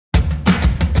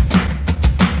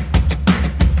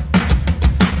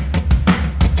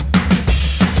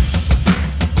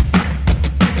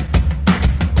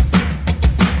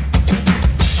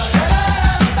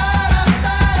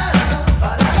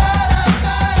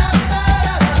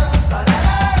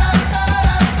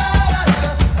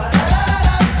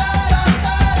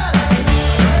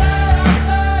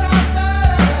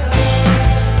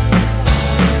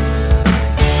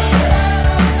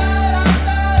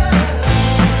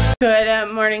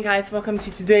Good morning, guys. Welcome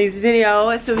to today's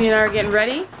video. Sylvia and I are getting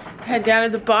ready. Head down to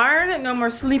the barn. No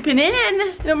more sleeping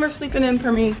in. No more sleeping in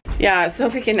for me. Yeah,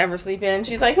 Sophie can never sleep in.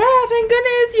 She's like, oh, thank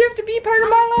goodness you have to be part of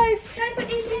my life. Can I put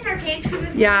Daisy in her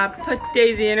cage? Yeah, put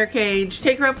Daisy in her cage.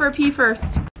 Take her out for a pee first.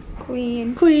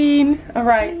 Queen. Queen. All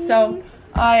right, so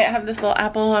I have this little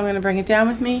apple. I'm going to bring it down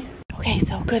with me. Okay,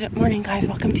 so good morning, guys.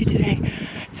 Welcome to today.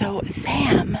 So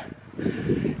Sam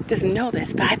doesn't know this,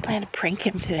 but I plan to prank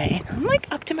him today. I'm like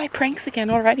up to my pranks again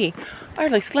already. I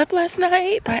hardly slept last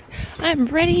night, but I'm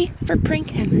ready for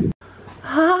pranking.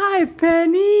 Hi,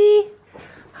 Penny.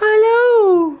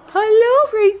 Hello.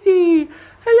 Hello, Gracie.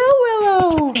 Hello,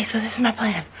 Willow. Okay, so this is my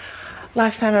plan.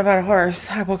 Last time I bought a horse,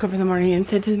 I woke up in the morning and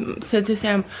said to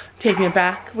Sam, take me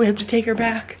back. We have to take her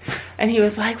back. And he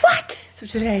was like, what? So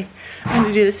today, I'm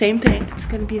gonna do the same thing.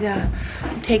 It's gonna be the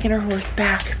taking her horse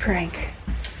back prank.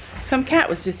 Some cat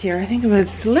was just here. I think it was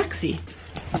Lexi.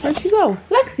 Where'd she go?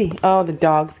 Lexi. Oh, the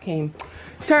dogs came.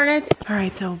 Darn it. All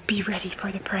right, so be ready for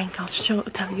the prank. I'll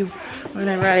tell you when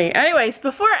I'm ready. Anyways,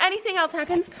 before anything else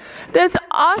happens, this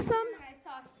awesome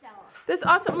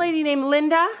lady named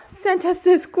Linda sent us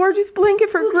this gorgeous blanket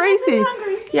for Gracie.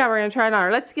 Yeah, we're gonna try it on her.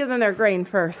 Let's give them their grain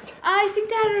first. I think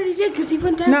Dad already did because he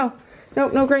went down.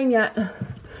 No grain yet. Are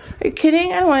you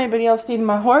kidding? I don't want anybody else feeding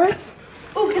my horse.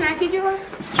 Oh, can I feed your horse?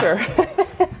 Sure.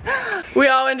 We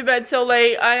all went to bed so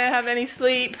late. I didn't have any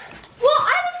sleep. Well,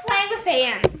 I was playing with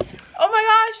fans. Oh my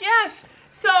gosh, yes.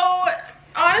 So,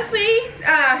 honestly,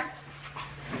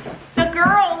 the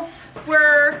girls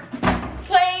were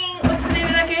playing, what's the name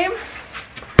of that game?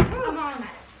 Among Us.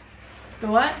 The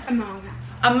what? Among Us.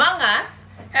 Among Us.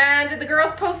 And the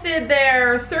girls posted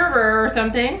their server or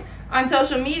something on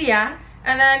social media.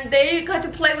 And then they got to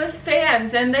play with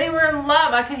fans, and they were in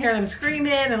love. I could hear them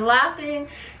screaming and laughing.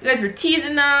 You guys were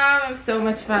teasing them. It was so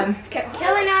much fun. Kept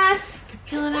killing us.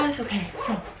 Okay,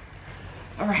 so,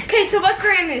 all right. Okay, so what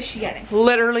grain is she getting?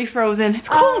 Literally frozen. It's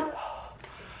cold.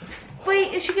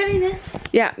 Wait, is she getting this?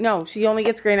 Yeah, no, she only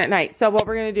gets grain at night. So what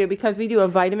we're gonna do, because we do a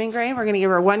vitamin grain, we're gonna give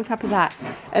her 1 cup of that.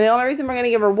 And the only reason we're gonna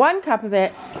give her 1 cup of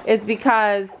it is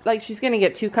because, like, she's gonna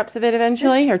get 2 cups of it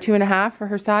eventually, or 2.5 for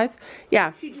her size.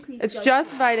 Yeah, it's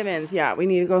just vitamins. Yeah, we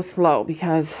need to go slow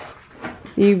because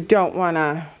you don't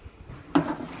wanna.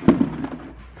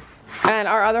 And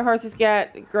our other horses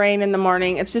get grain in the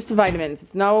morning. It's just vitamins.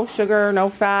 It's no sugar, no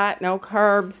fat, no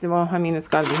carbs. Well, I mean, it's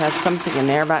gotta have something in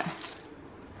there, but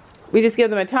we just give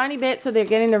them a tiny bit so they're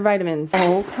getting their vitamins.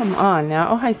 Oh, come on now.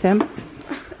 Oh, hi, Sam.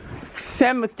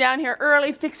 Sam was down here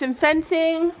early fixing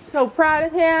fencing. So proud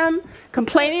of him.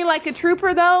 Complaining like a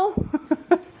trooper, though.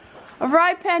 All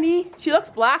right, Penny. She looks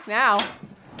black now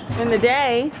in the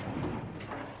day.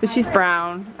 But she's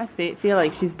brown. I feel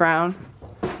like she's brown.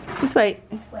 Just wait.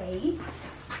 Wait.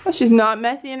 Oh, she's not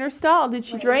messy in her stall. Did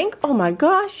she drink? Oh, my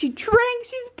gosh. She drank.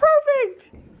 She's perfect.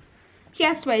 She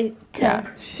has to wait. Yeah,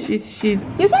 she's. You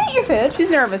can eat your food. She's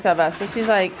nervous of us, so she's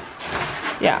like,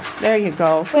 yeah, there you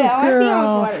go. Wait, I want to see how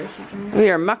much water she drinks. We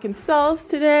are mucking stalls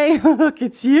today. Look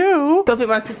at you. Sophie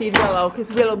wants to feed Willow because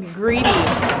Willow be greedy.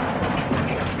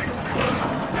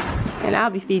 And I'll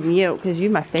be feeding you because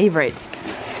you're my favorite.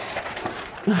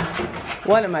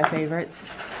 One of my favorites.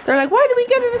 They're like, why do we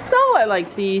get in a stall? I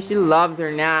like, see, she loves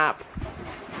her nap.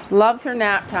 Loves her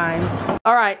nap time.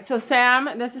 All right, so Sam,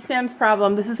 this is Sam's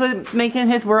problem. This is what's making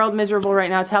his world miserable right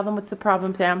now. Tell them what's the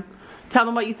problem, Sam. Tell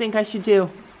them what you think I should do.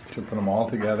 Should put them all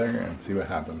together and see what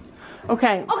happens.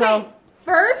 Okay, so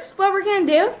first, what we're gonna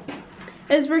do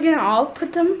is we're gonna all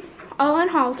put them all on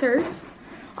halters.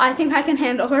 I think I can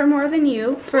handle her more than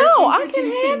you. No, I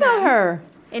can handle her.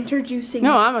 Introducing.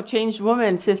 No, I'm a changed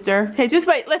woman, sister. Okay, just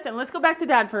wait. Listen, let's go back to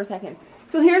Dad for a second.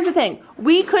 So here's the thing.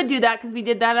 We could do that because we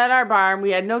did that at our barn.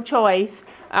 We had no choice.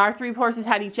 Our 3 horses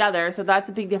had each other, so that's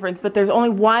a big difference. But there's only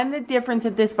one difference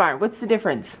at this barn. What's the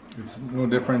difference? It's no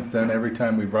difference than every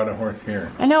time we brought a horse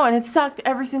here. I know, and it sucked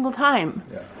every single time.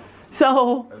 Yeah.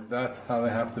 So. That's how they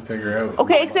have to figure out.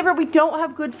 Okay, except for we don't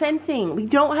have good fencing. We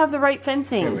don't have the right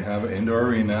fencing. Okay, we have an indoor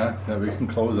arena that we can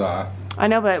close off. I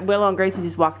know, but Willow and Gracie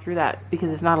just walk through that because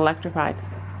it's not electrified.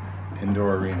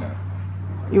 Indoor arena.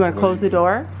 You want to close the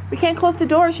door? We can't close the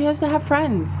door. She has to have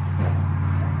friends.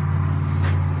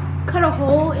 Cut a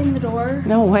hole in the door?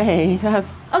 No way. That's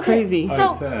crazy.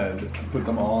 I said put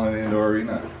them all in the indoor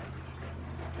arena.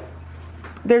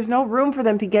 There's no room for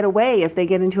them to get away if they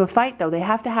get into a fight, though. They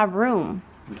have to have room.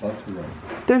 There's lots of room.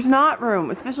 There's not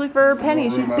room, especially for Penny.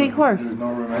 She's a big horse. There's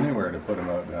no room anywhere to put them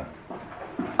out there.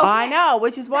 Okay. I know,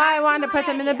 which is why I wanted to put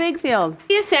them in the big field.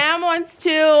 Sam wants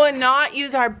to not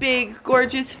use our big,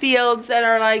 gorgeous fields that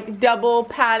are like double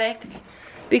paddocked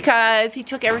because he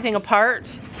took everything apart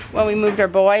when we moved our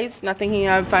boys, not thinking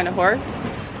I would find a horse.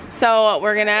 So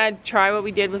we're gonna try what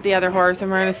we did with the other horse and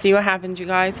we're gonna see what happens, you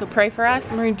guys. So pray for us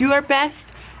and we're gonna do our best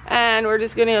and we're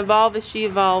just gonna evolve as she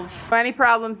evolves. Any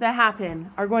problems that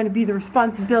happen are going to be the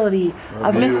responsibility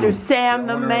of Mr. Sam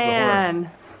the man.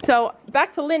 So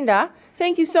back to Linda.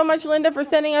 Thank you so much, Linda, for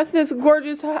sending us this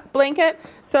gorgeous blanket.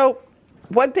 So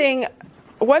one thing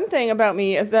about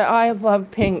me is that I love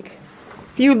pink.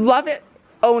 If you love it,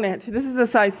 own it. This is a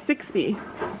size 60.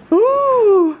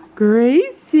 Ooh,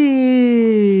 Gracie.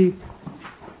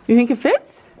 You think it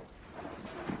fits?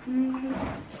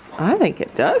 I think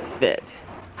it does fit.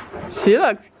 She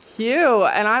looks cute.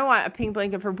 And I want a pink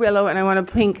blanket for Willow and I want a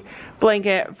pink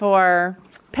blanket for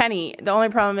Penny. The only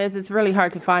problem is it's really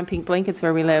hard to find pink blankets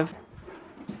where we live.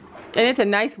 And it's a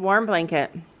nice warm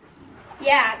blanket.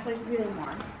 Yeah, it's like really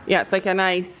warm. Yeah, it's like a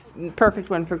nice, perfect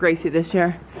one for Gracie this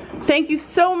year. Thank you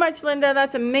so much, Linda.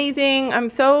 That's amazing. I'm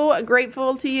so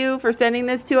grateful to you for sending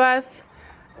this to us.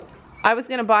 I was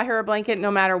going to buy her a blanket no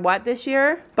matter what this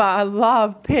year, but I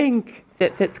love pink.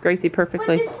 It fits Gracie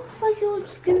perfectly. But this looks like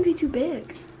it's going to be too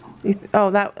big.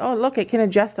 Oh, look, it can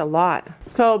adjust a lot.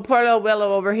 So poor little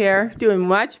Willow over here, doing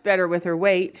much better with her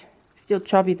weight. Still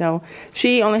chubby though.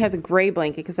 She only has a gray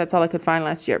blanket because that's all I could find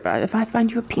last year. But if I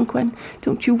find you a pink one,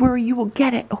 don't you worry, you will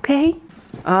get it, okay?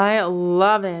 I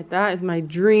love it. That is my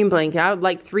dream blanket. I would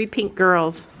like 3 pink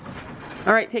girls.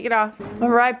 All right, take it off. All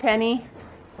right, Penny.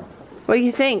 What do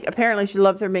you think? Apparently she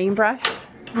loves her mane brushed,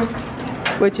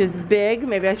 which is big.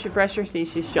 Maybe I should brush her. See,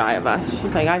 she's shy of us.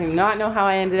 She's like, I do not know how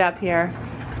I ended up here.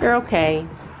 You're okay.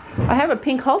 I have a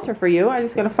pink halter for you. I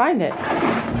just gotta find it.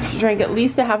 She drank at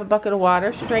least a half a bucket of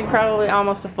water. She drank probably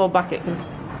almost a full bucket.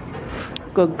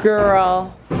 Good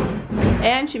girl.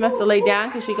 And she must have laid down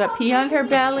because she got pee on her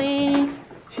belly.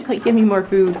 She's like, give me more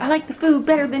food. I like the food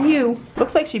better than you.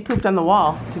 Looks like she pooped on the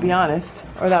wall, to be honest.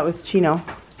 Or that was Chino.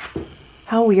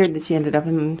 How weird that she ended up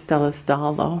in Stella's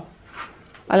stall, though.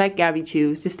 I like Gabby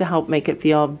Chews just to help make it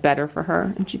feel better for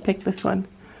her. And she picked this one.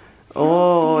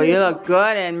 Oh, you look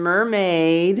good in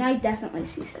mermaid. I definitely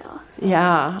see Stella.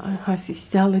 Yeah, I see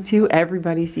Stella too.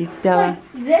 Everybody sees Stella.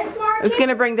 Like this marking? It's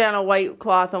gonna bring down a white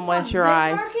cloth and wash your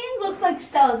eyes. This marking looks like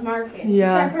Stella's marking.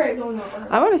 Yeah. Except for it going over her.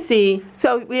 I want to see.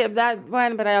 So we have that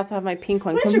one, but I also have my pink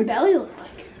one. What does your belly look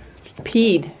like? She's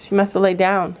peed. She must have laid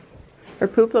down. Her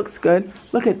poop looks good.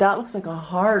 Look at that. Looks like a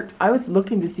heart. I was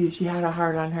looking to see if she had a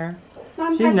heart on her.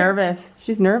 Mom, She's nervous.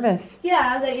 She's nervous.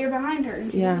 Yeah, that you're behind her.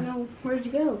 She Yeah. doesn't know where'd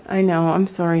you go. I know. I'm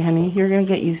sorry, honey. You're gonna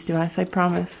get used to us. I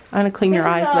promise. I'm gonna clean your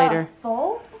eyes later.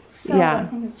 Full? So Yeah. I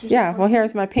think it's just Yeah. Well,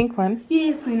 here's my pink one. You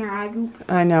need to clean her eye goop.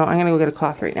 I know. I'm gonna go get a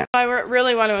cloth right now. I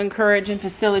really want to encourage and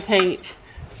facilitate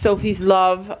Sophie's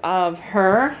love of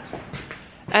her,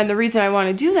 and the reason I want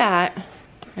to do that,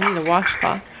 I need a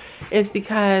washcloth, is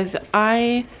because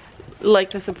I like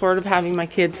the support of having my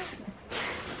kids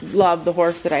love the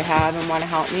horse that I have and want to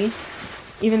help me.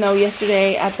 Even though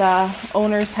yesterday at the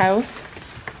owner's house,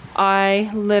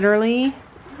 I literally,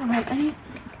 I don't have any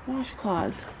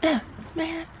washcloths.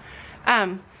 Man.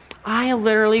 I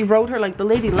literally rode her like the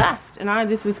lady left and I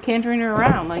just was cantering her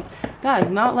around. Like, that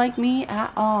is not like me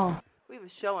at all. We have a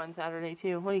show on Saturday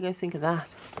too. What do you guys think of that?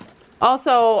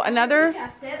 Also, another...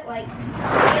 Test it, like,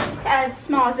 it's as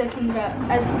small as it can go,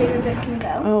 as big as it can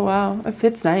go. Oh wow, it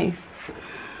fits nice.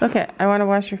 Okay, I want to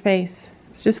wash your face.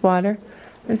 It's just water.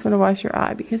 I just want to wash your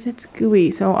eye because it's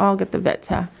gooey, so I'll get the vet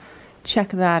to check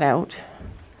that out.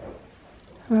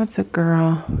 That's a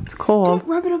girl. It's cold. Don't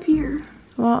rub it up here.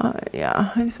 Well,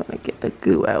 yeah, I just want to get the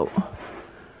goo out.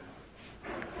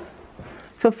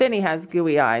 So Finny has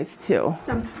gooey eyes too.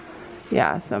 Sometimes.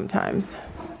 Yeah, sometimes.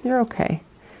 You're okay.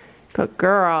 Good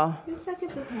girl.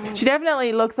 She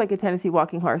definitely looks like a Tennessee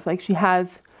walking horse. Like she has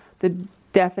the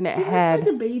definite head.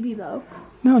 She looks like a baby though.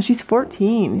 No, she's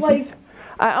 14. Like,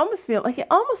 I almost feel like it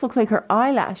almost looks like her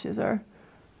eyelashes are,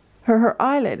 her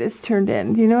eyelid is turned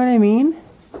in. Do you know what I mean?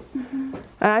 Mm-hmm.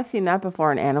 I've seen that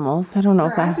before in animals. I don't know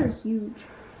if that. Her eyes are huge.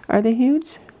 Are they huge?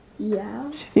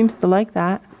 Yeah. She seems to like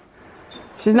that.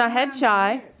 She's not head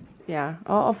shy. Yeah,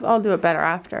 I'll do it better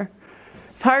after.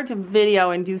 It's hard to video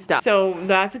and do stuff. So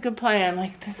that's a good plan.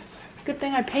 Like, this good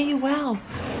thing I pay you well.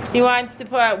 He wants to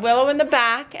put Willow in the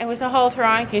back and with a halter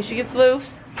on in case she gets loose.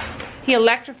 He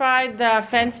electrified the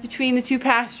fence between the 2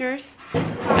 pastures.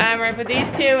 And we're gonna put these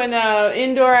 2 in the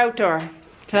indoor-outdoor.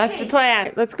 So that's the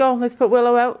plan. Let's go. Let's put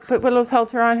Willow out. Put Willow's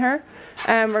halter on her.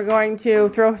 And we're going to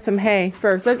throw some hay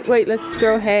first. Let's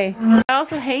throw hay. I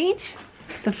also hate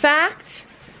the fact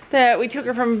that we took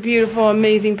her from a beautiful,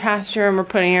 amazing pasture and we're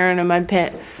putting her in a mud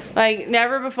pit. Like,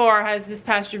 never before has this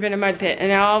pasture been a mud pit. And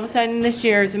now all of a sudden this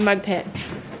year it's a mud pit.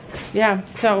 Yeah,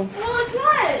 so. Well, it's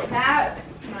not that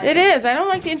It is. I don't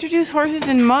like to introduce horses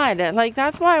in mud. Like,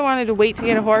 that's why I wanted to wait to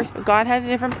get a horse, but God had a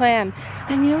different plan.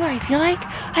 And you know what I feel like?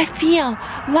 I feel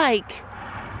like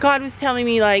God was telling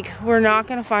me, like, we're not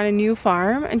going to find a new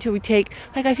farm until we take,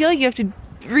 like, I feel like you have to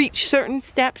reach certain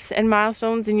steps and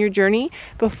milestones in your journey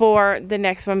before the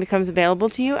next one becomes available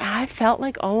to you. And I felt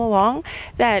like all along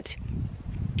that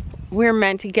we're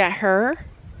meant to get her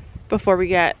before we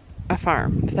get a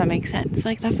farm, if that makes sense.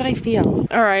 Like, that's what I feel.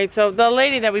 All right, so the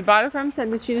lady that we bought it from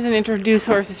said that she doesn't introduce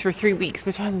horses for 3 weeks,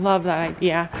 which I love that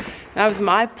idea. That was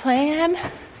my plan.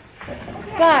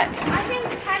 But I think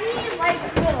Penny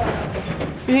likes Willow.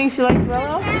 you think she likes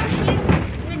Willow? Now she's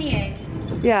whinnying.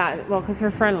 Yeah, well, because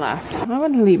her friend left. I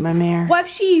want to lead my mare. What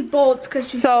if she bolts because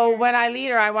she's So scared? when I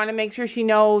lead her, I want to make sure she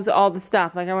knows all the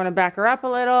stuff. Like, I want to back her up a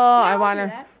little. I want I'll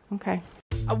do her. that. Okay.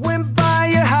 I went by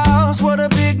your house, what a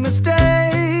big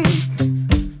mistake.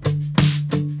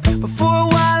 But for a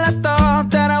while I thought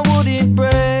that I wouldn't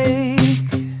break.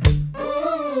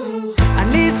 I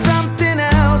need something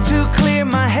else to clear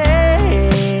my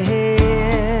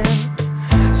head.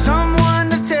 Someone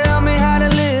to tell me how to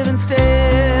live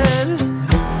instead.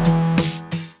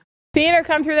 Seeing her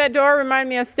come through that door reminded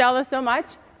me of Stella so much.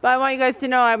 But I want you guys to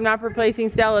know I'm not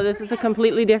replacing Stella. This is a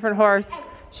completely different horse.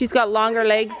 She's got longer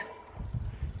legs.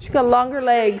 She's got longer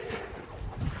legs.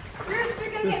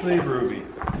 Just leave Ruby.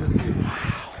 Just leave her.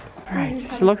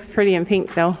 Alright, she looks pretty in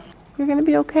pink though. You're gonna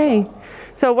be okay.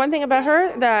 So one thing about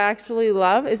her that I actually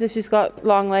love is that she's got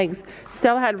long legs.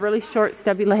 Stella had really short,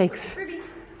 stubby legs.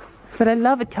 But I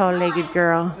love a tall-legged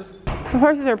girl. The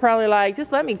horses are probably like,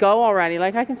 just let me go already.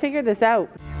 Like, I can figure this out.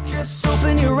 Just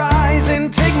open your eyes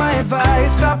and take my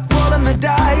advice. Stop rolling the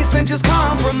dice and just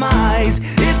compromise.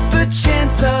 It's the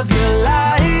chance of your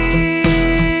life.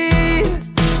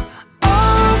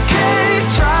 Okay,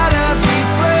 try to be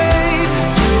brave.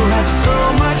 You have so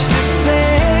much to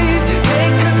save.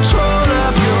 Take control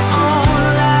of your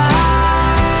own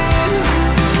life.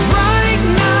 Right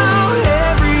now,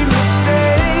 every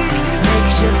mistake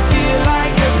makes you feel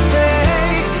like a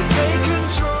fake. Take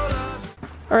control of.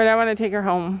 Alright, I want to take her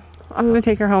home. I'm gonna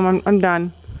take her home. I'm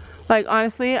done. Like,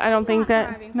 honestly, I don't think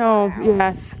that. No,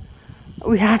 yes.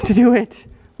 We have to do it.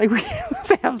 Like,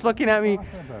 Sam's looking at me.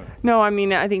 No, I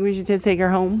mean, I think we should just take her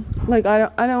home. Like, I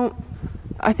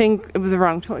think it was the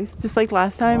wrong choice. Just like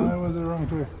last time. Why was it wrong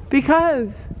choice? Because.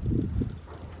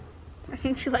 I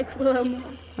think she likes Willow more.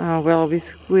 Oh, Will'll be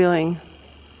squealing.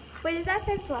 Wait, is that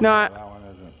fence left? No, That one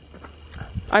isn't.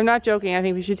 I'm not joking. I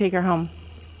think we should take her home.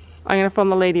 I'm gonna phone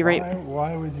the lady right.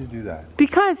 Why would you do that?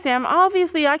 Because, Sam,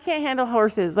 obviously I can't handle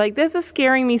horses. Like, this is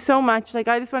scaring me so much. Like,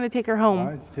 I just want to take her Why home.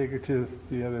 don't you take her to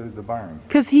the barn?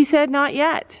 Because he said not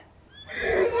yet.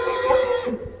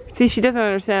 See, she doesn't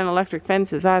understand electric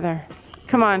fences either.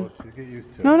 Come on. Well, she'll get used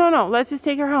to it. No. Let's just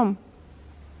take her home.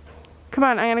 Come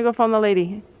on, I'm gonna go phone the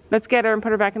lady. Let's get her and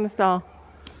put her back in the stall.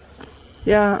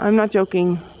 Yeah, I'm not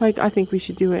joking. Like, I think we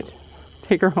should do it.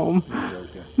 Take her home.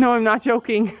 Okay. No, I'm not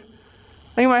joking.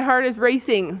 Like, my heart is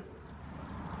racing.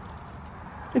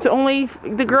 It's only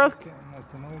the girls.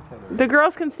 The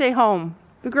girls can stay home.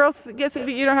 The girls, guess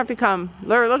you don't have to come.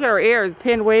 Look at her ears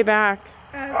pinned way back.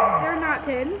 They're not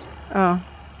pinned. Oh.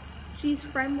 She's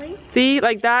friendly. See,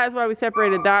 like, that is why we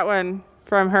separated that one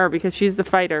from her, because she's the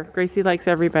fighter. Gracie likes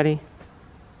everybody.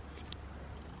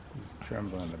 She's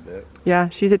trembling a bit. Yeah,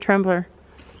 she's a trembler.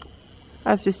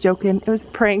 I was just joking. It was a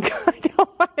prank. I don't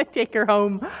want to take her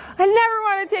home. I never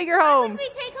want to take her home. We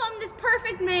take home this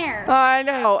perfect mare. I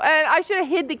know. And I should have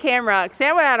hid the camera.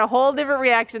 Sam would have had a whole different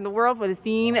reaction. The world would have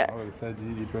seen. I would have said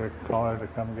you better call her to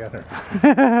come get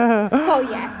her. Oh,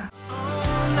 yes.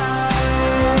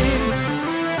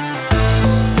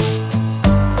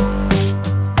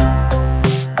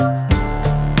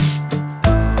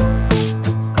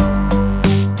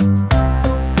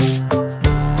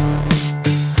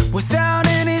 Without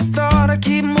any thought, I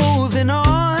keep moving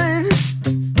on.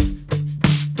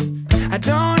 I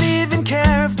don't even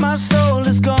care if my soul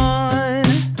is gone.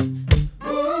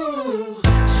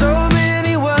 So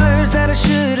many words that I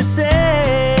should have said.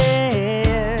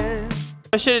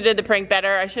 I should have did the prank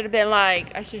better. I should have been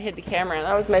like, I should hit the camera.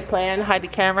 That was my plan, hide the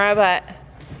camera, but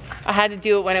I had to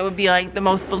do it when it would be like the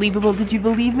most believable. Did you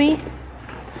believe me?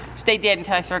 Which they did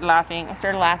until I started laughing. I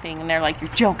started laughing and they're like,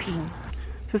 you're joking.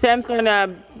 So Sam's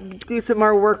gonna do some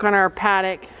more work on our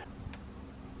paddock.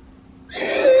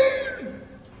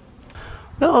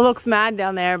 Well, it looks mad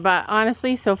down there, but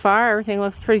honestly, so far, everything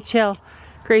looks pretty chill.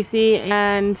 Gracie,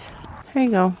 and there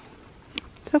you go.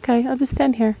 It's okay, I'll just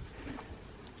stand here.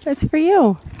 It's for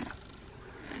you.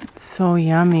 It's so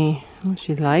yummy. Oh,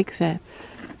 she likes it.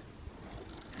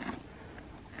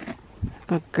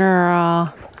 Good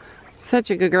girl. Such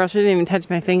a good girl. She didn't even touch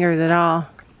my fingers at all.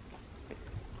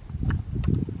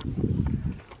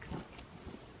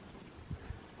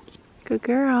 Good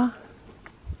girl.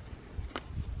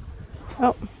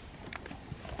 Oh.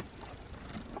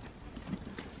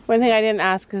 One thing I didn't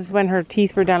ask is when her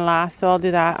teeth were done last, so I'll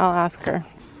do that. I'll ask her.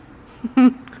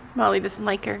 Molly doesn't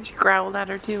like her. She growled at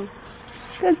her too.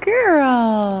 Good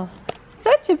girl.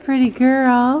 Such a pretty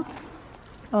girl.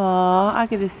 Oh, I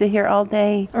could just sit here all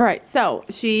day. All right, so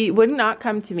she would not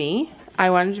come to me. I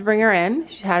wanted to bring her in.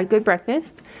 She had a good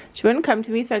breakfast. She wouldn't come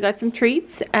to me, so I got some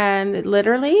treats. And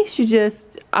literally,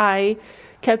 I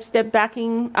kept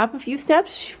backing up a few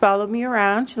steps. She followed me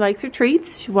around. She likes her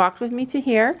treats. She walked with me to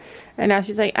here. And now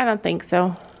she's like, I don't think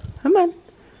so. Come on.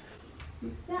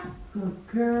 Good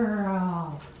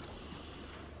girl.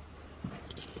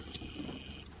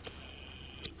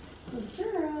 Good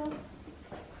girl.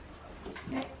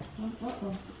 Okay.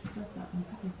 Uh-oh.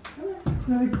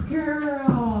 Good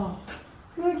girl.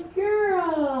 Good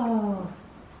girl.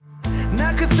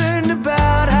 Not concerned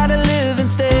about how to live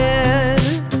instead.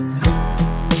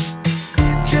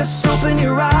 Just open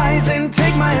your eyes and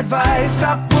take my advice.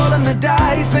 Stop rolling the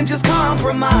dice and just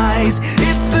compromise.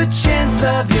 It's the chance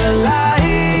of your life.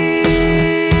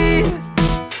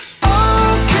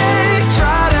 Okay,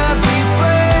 try to be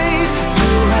brave.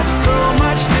 You have so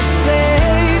much to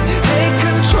save. Take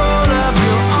control of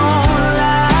your own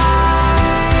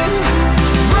life.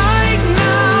 Right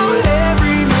now,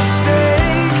 every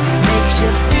mistake makes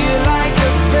you feel like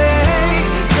a fake.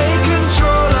 Take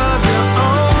control of your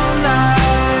own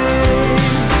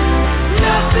life.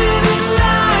 Nothing in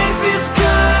life is good.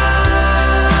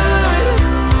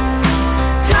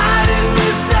 Tired and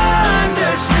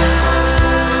misunderstood.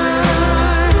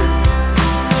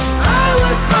 I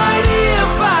would fight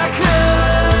if I could.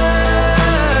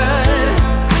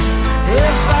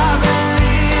 If I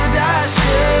believed I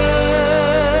should.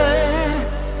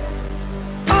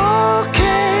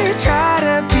 Okay, try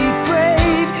to be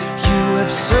brave. You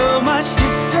have so much to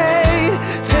say.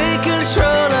 Take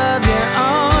control of your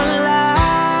own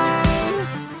life.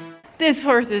 This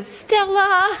horse is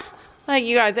Stella. Like,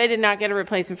 you guys, I did not get a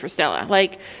replacement for Stella.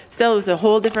 Like, Stella was a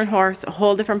whole different horse, a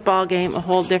whole different ball game, a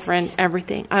whole different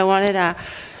everything. I wanted a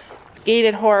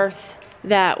gaited horse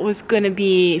that was going to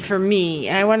be for me.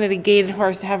 And I wanted a gaited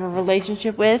horse to have a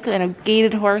relationship with, and a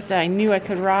gaited horse that I knew I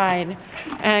could ride.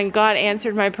 And God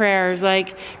answered my prayers.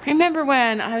 Like, remember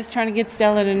when I was trying to get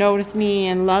Stella to notice me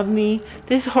and love me?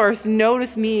 This horse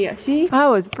noticed me. I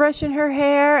was brushing her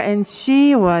hair and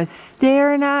she was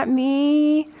staring at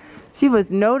me. She was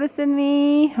noticing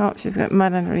me. Oh, she's got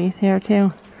mud underneath here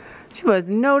too. She was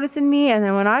noticing me, and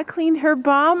then when I cleaned her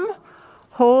bum,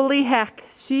 holy heck,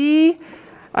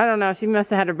 I don't know, she must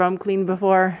have had her bum cleaned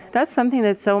before. That's something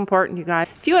that's so important, you guys.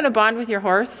 If you want to bond with your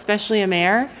horse, especially a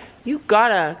mare, you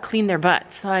gotta clean their butts.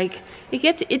 Like, it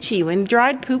gets itchy. When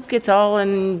dried poop gets all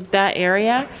in that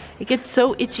area, it gets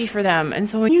so itchy for them. And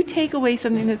so when you take away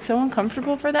something that's so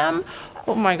uncomfortable for them,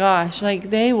 oh my gosh, like,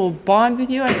 they will bond with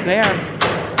you, I swear.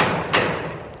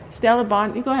 Stella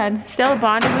bonded, go ahead. Stella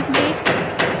bonded with me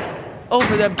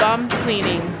over the bum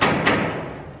cleaning.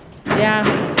 Yeah,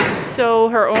 so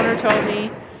her owner told me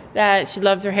that she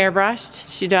loves her hair brushed.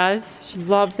 She does, she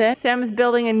loves it. Sam is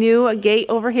building a new gate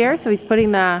over here, so he's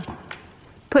putting the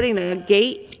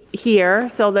gate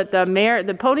here so that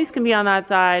the ponies can be on that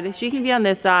side, she can be on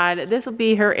this side. This will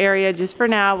be her area just for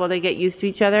now while they get used to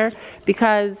each other,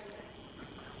 because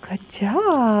good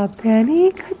job,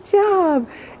 Penny, good job.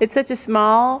 It's such a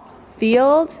small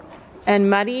field and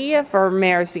muddy for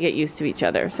mares to get used to each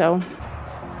other, so.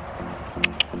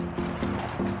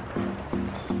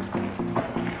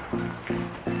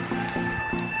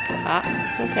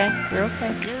 It's okay, you're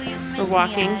okay. We're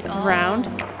walking around.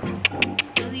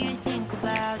 Do you think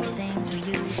about the things we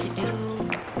used to do?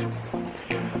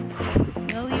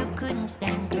 No, you couldn't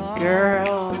stand tall.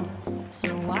 Girl.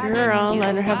 So why Girl, didn't you,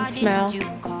 let her have why a smell. didn't you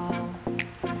call?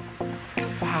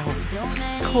 Wow. So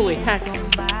many Holy years heck.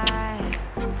 gone by.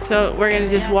 So we're gonna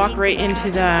just walk right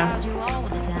into the About you all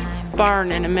the time.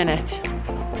 barn in a minute.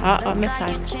 On this Looks like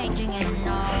side. you're changing and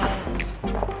all.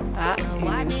 You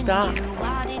Why need to didn't stop. you,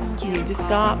 why didn't You you need to call?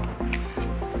 stop.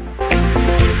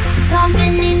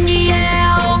 Something in the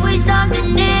air, always something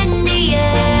in the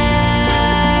air.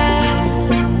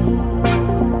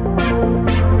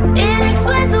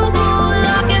 Inexplicable,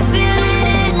 I can feel it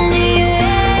in the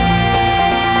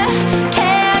air.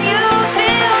 Can you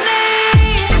feel me?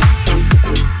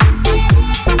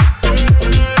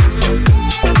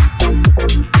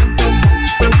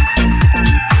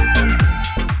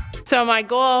 So my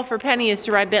goal for Penny is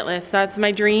to ride bitless. That's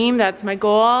my dream, that's my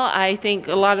goal. I think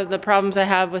a lot of the problems I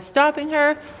have with stopping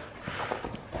her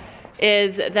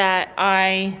is that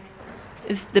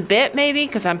is the bit maybe,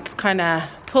 because I'm kind of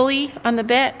pulley on the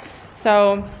bit.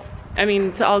 So, I mean,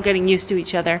 it's all getting used to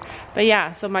each other. But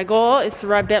yeah, so my goal is to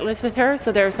ride bitless with her.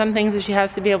 So there are some things that she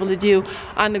has to be able to do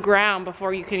on the ground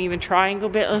before you can even try and go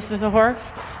bitless with a horse.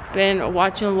 Been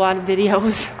watching a lot of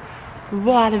videos. A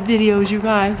lot of videos, you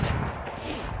guys.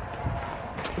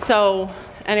 So,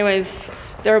 anyways,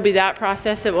 there will be that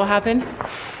process that will happen.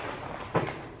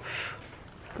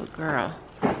 Good girl.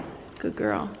 Good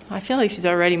girl. I feel like she's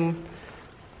already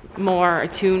more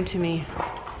attuned to me.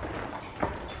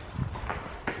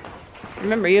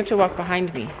 Remember, you have to walk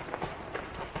behind me.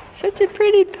 Such a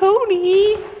pretty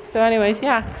pony. So anyways,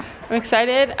 yeah, I'm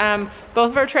excited.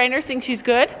 Both of our trainers think she's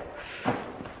good.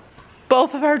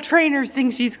 Both of our trainers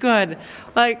think she's good.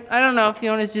 Like, I don't know if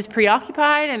Fiona's just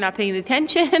preoccupied and not paying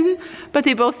attention, but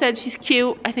they both said she's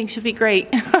cute. I think she'll be great.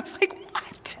 I was like,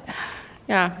 what?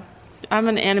 Yeah, I'm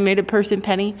an animated person,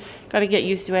 Penny. Gotta get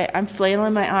used to it. I'm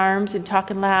flailing my arms and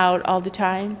talking loud all the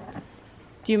time.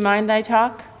 Do you mind that I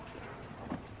talk?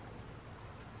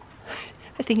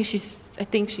 I think she's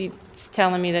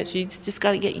telling me that she's just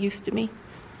gotta get used to me.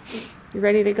 You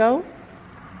ready to go?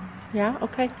 Yeah,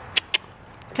 okay.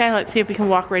 Okay, let's see if we can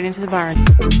walk right into the barn.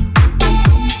 Can you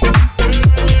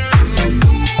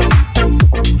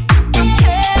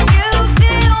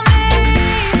feel me?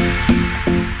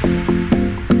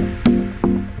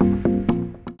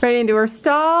 Right into her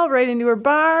stall, right into her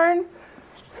barn.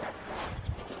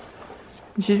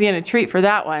 She's getting a treat for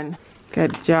that one.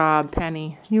 Good job,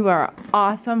 Penny. You are an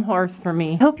awesome horse for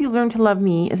me. I hope you learn to love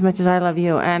me as much as I love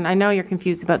you. And I know you're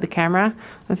confused about the camera.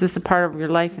 This is a part of your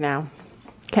life now.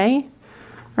 Okay?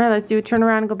 All right, let's do a turn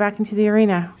around and go back into the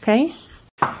arena, okay?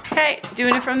 Okay,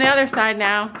 doing it from the other side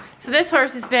now. So this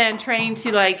horse has been trained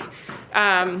to like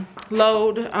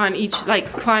load on each, like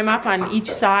climb up on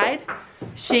each side.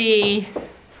 She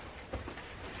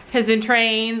has been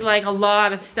trained like a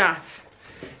lot of stuff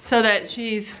so that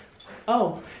she's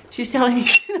telling me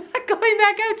she's not going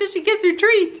back out till she gets her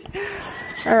treat.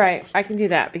 All right, I can do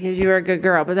that because you are a good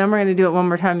girl, but then we're gonna do it one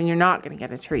more time and you're not gonna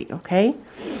get a treat, okay?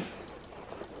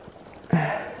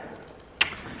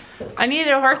 I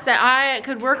needed a horse that I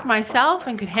could work myself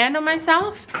and could handle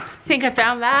myself. I think I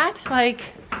found that. Like,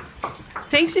 I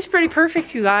think she's pretty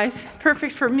perfect, you guys.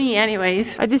 Perfect for me anyways.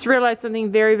 I just realized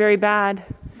something very, very bad.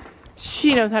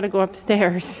 She knows how to go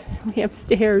upstairs.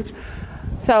 Upstairs.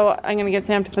 So I'm gonna get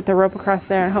Sam to put the rope across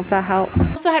there and hope that helps.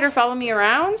 I also had her follow me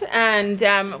around and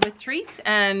with treats,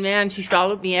 and man, she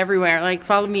followed me everywhere. Like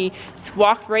followed me, just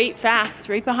walked right fast,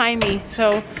 right behind me.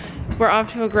 So we're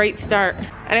off to a great start.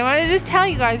 And I wanted to just tell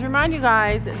you guys, remind you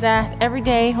guys that every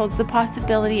day holds the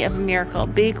possibility of a miracle,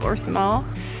 big or small.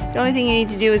 The only thing you need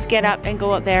to do is get up and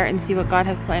go out there and see what God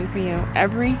has planned for you.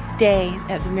 Every day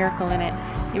has a miracle in it.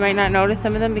 You might not notice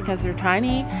some of them because they're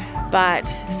tiny, but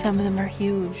some of them are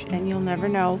huge, and you'll never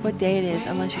know what day it is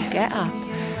unless you get up.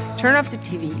 Turn off the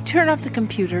TV, turn off the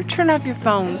computer, turn off your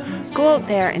phone, go out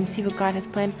there and see what God has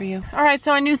planned for you. All right,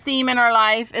 so a new theme in our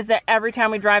life is that every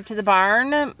time we drive to the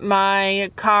barn,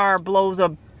 my car blows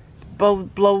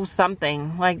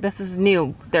something. Like, this is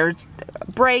new. There's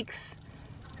brakes,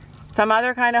 some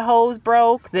other kind of hose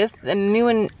broke,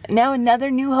 now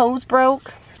another new hose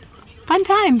broke. Fun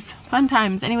times, fun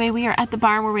times. Anyway, we are at the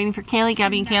barn. We're waiting for Kaylee.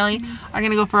 Gabby and Kaylee are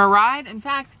gonna go for a ride. In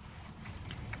fact,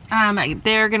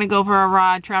 they're gonna go for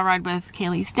a trail ride with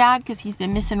Kaylee's dad because he's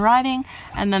been missing riding,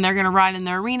 and then they're gonna ride in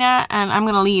the arena, and I'm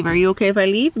gonna leave. Are you okay if I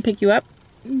leave and pick you up?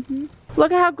 Mm-hmm.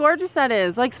 Look at how gorgeous that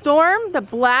is. Like Storm, the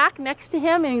black next to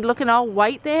him, and he's looking all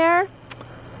white there.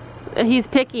 He's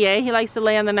picky, eh? He likes to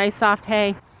lay on the nice soft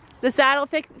hay. The saddle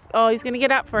oh, he's gonna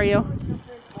get up for you.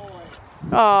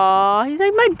 Oh, he's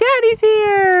like, my daddy's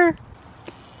here.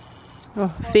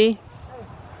 Oh, see?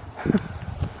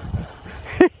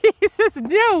 He says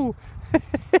no.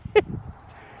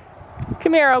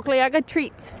 Come here, Oakley, I got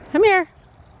treats. Come here.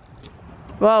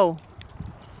 Whoa.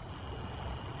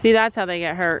 See, that's how they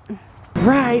get hurt.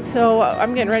 Right, so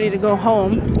I'm getting ready to go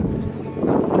home.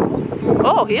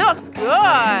 Oh, he looks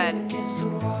good.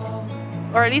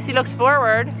 Or at least he looks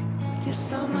forward.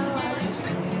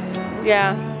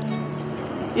 Yeah.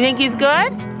 You think he's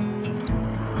good?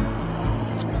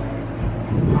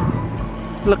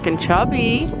 Looking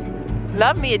chubby.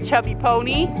 Love me a chubby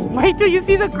pony. Wait till you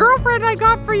see the girlfriend I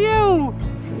got for you.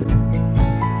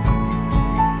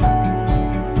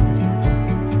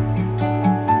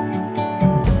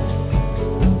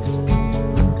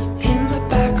 In the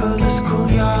back of the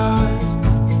schoolyard,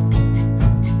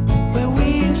 where we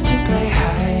used to play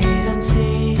hide and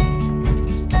seek.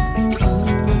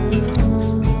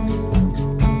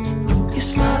 You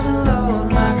smiled and low, oh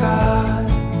my God.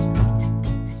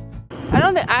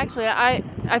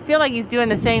 I feel like he's doing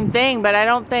the same thing, but I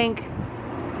don't think...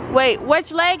 Wait,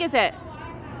 which leg is it?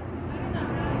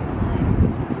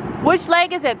 Which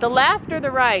leg is it? The left or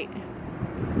the right?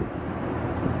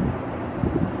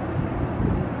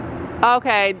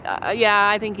 Okay, yeah,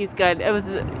 I think he's good. It was,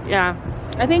 yeah,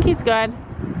 I think he's good.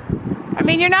 I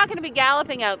mean, you're not going to be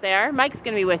galloping out there. Mike's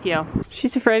going to be with you.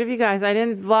 She's afraid of you guys. I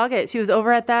didn't vlog it. She was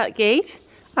over at that gate.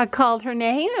 I called her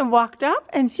name and walked up,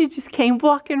 and she just came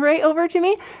walking right over to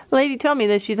me. The lady told me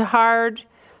that she's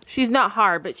not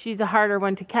hard, but she's a harder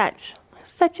one to catch.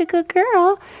 Such a good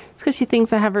girl. It's because she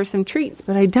thinks I have her some treats,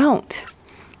 but I don't.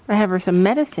 I have her some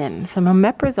medicine, some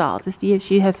omeprazole, to see if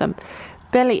she has some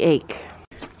belly ache.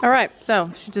 All right,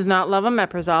 so she does not love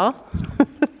omeprazole.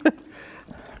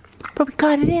 But we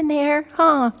got it in there,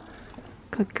 huh?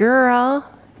 Good girl.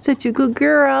 Such a good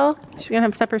girl. She's gonna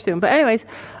have supper soon. But anyways,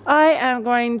 I am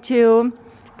going to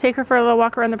take her for a little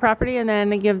walk around the property and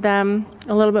then give them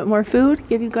a little bit more food.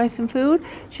 Give you guys some food.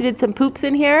 She did some poops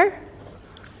in here.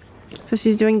 So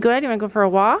she's doing good. You wanna go for a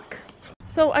walk?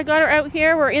 So I got her out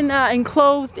here. We're in the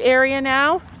enclosed area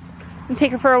now. I'm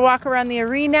take her for a walk around the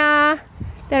arena.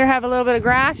 Let her have a little bit of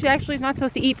grass. She actually is not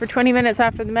supposed to eat for 20 minutes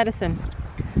after the medicine.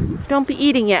 Don't be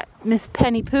eating yet, Miss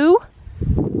Penny Pooh.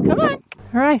 Come on.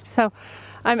 All right, so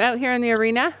I'm out here in the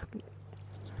arena.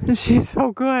 She's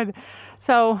so good.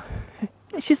 So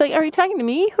she's like, are you talking to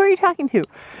me? Who are you talking to?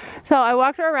 So I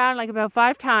walked her around like about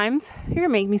 5 times. You're gonna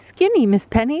make me skinny, Miss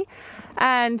Penny.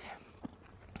 And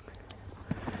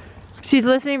she's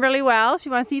listening really well. She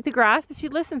wants to eat the grass, but she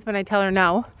listens when I tell her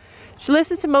no. She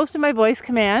listens to most of my voice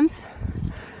commands.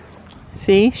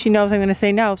 See, she knows I'm gonna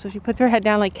say no, so she puts her head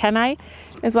down like, can I?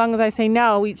 As long as I say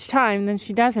no each time, then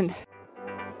she doesn't.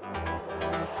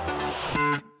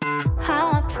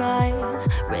 I've tried,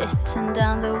 written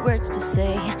down the words to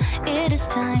say. It is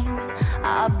time.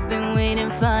 I've been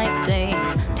waiting 5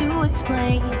 days to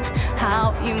explain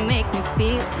how you make me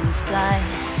feel inside.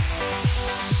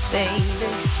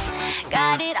 Baby,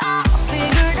 got it all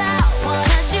figured out.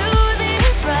 Wanna